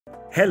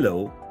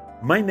Hello,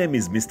 my name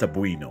is Mr.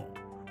 Bueno.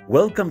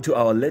 Welcome to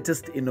our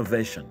latest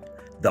innovation,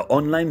 the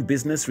Online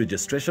Business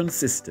Registration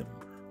System,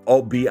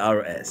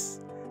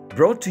 OBRS,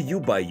 brought to you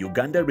by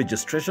Uganda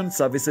Registration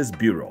Services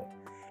Bureau,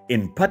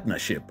 in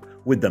partnership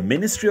with the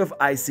Ministry of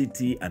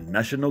ICT and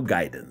National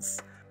Guidance,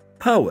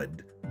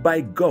 powered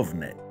by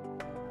GovNet.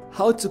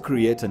 How to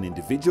create an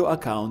individual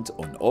account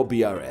on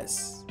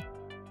OBRS.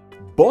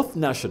 Both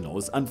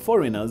nationals and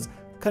foreigners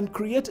can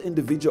create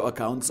individual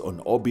accounts on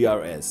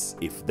OBRS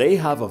if they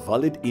have a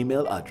valid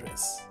email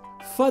address.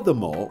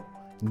 Furthermore,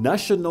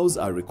 nationals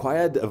are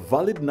required a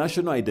valid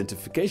national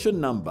identification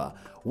number,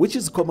 which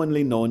is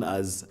commonly known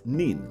as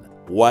NIN,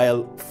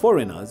 while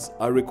foreigners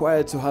are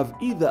required to have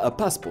either a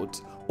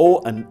passport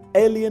or an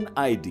alien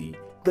ID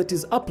that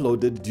is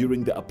uploaded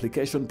during the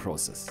application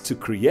process. To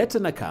create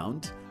an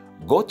account,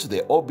 go to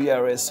the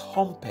OBRS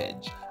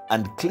homepage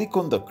and click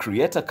on the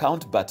Create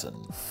Account button.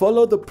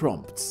 Follow the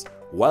prompts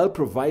while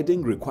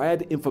providing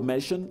required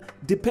information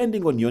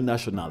depending on your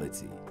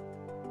nationality.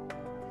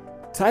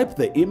 Type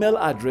the email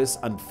address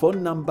and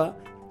phone number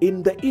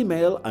in the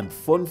email and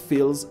phone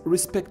fields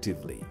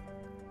respectively.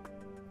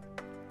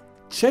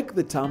 Check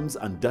the Terms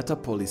and Data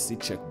Policy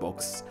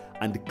checkbox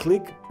and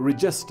click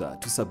Register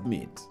to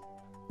submit.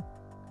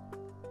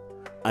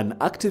 An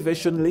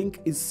activation link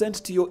is sent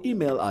to your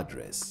email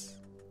address.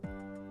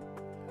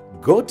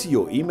 Go to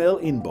your email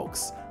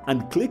inbox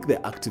and click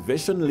the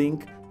activation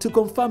link to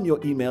confirm your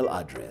email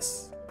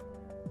address.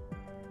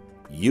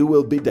 You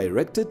will be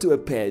directed to a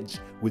page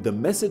with a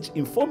message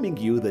informing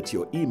you that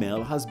your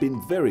email has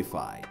been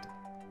verified.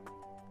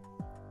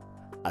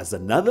 As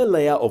another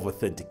layer of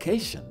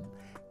authentication,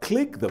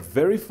 click the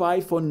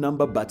Verify Phone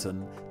Number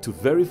button to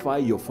verify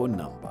your phone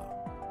number.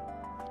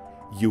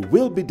 You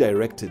will be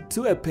directed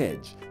to a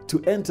page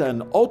to enter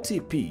an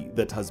OTP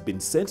that has been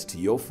sent to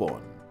your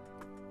phone.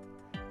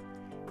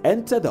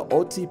 Enter the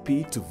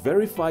OTP to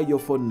verify your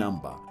phone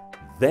number.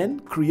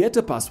 Then create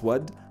a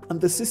password and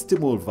the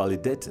system will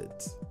validate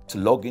it. To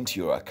log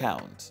into your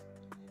account,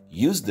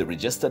 use the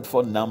registered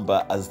phone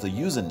number as the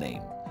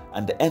username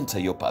and enter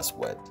your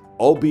password.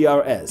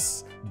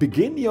 OBRS,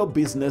 begin your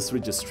business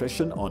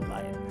registration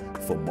online.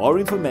 For more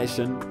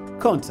information,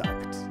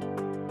 contact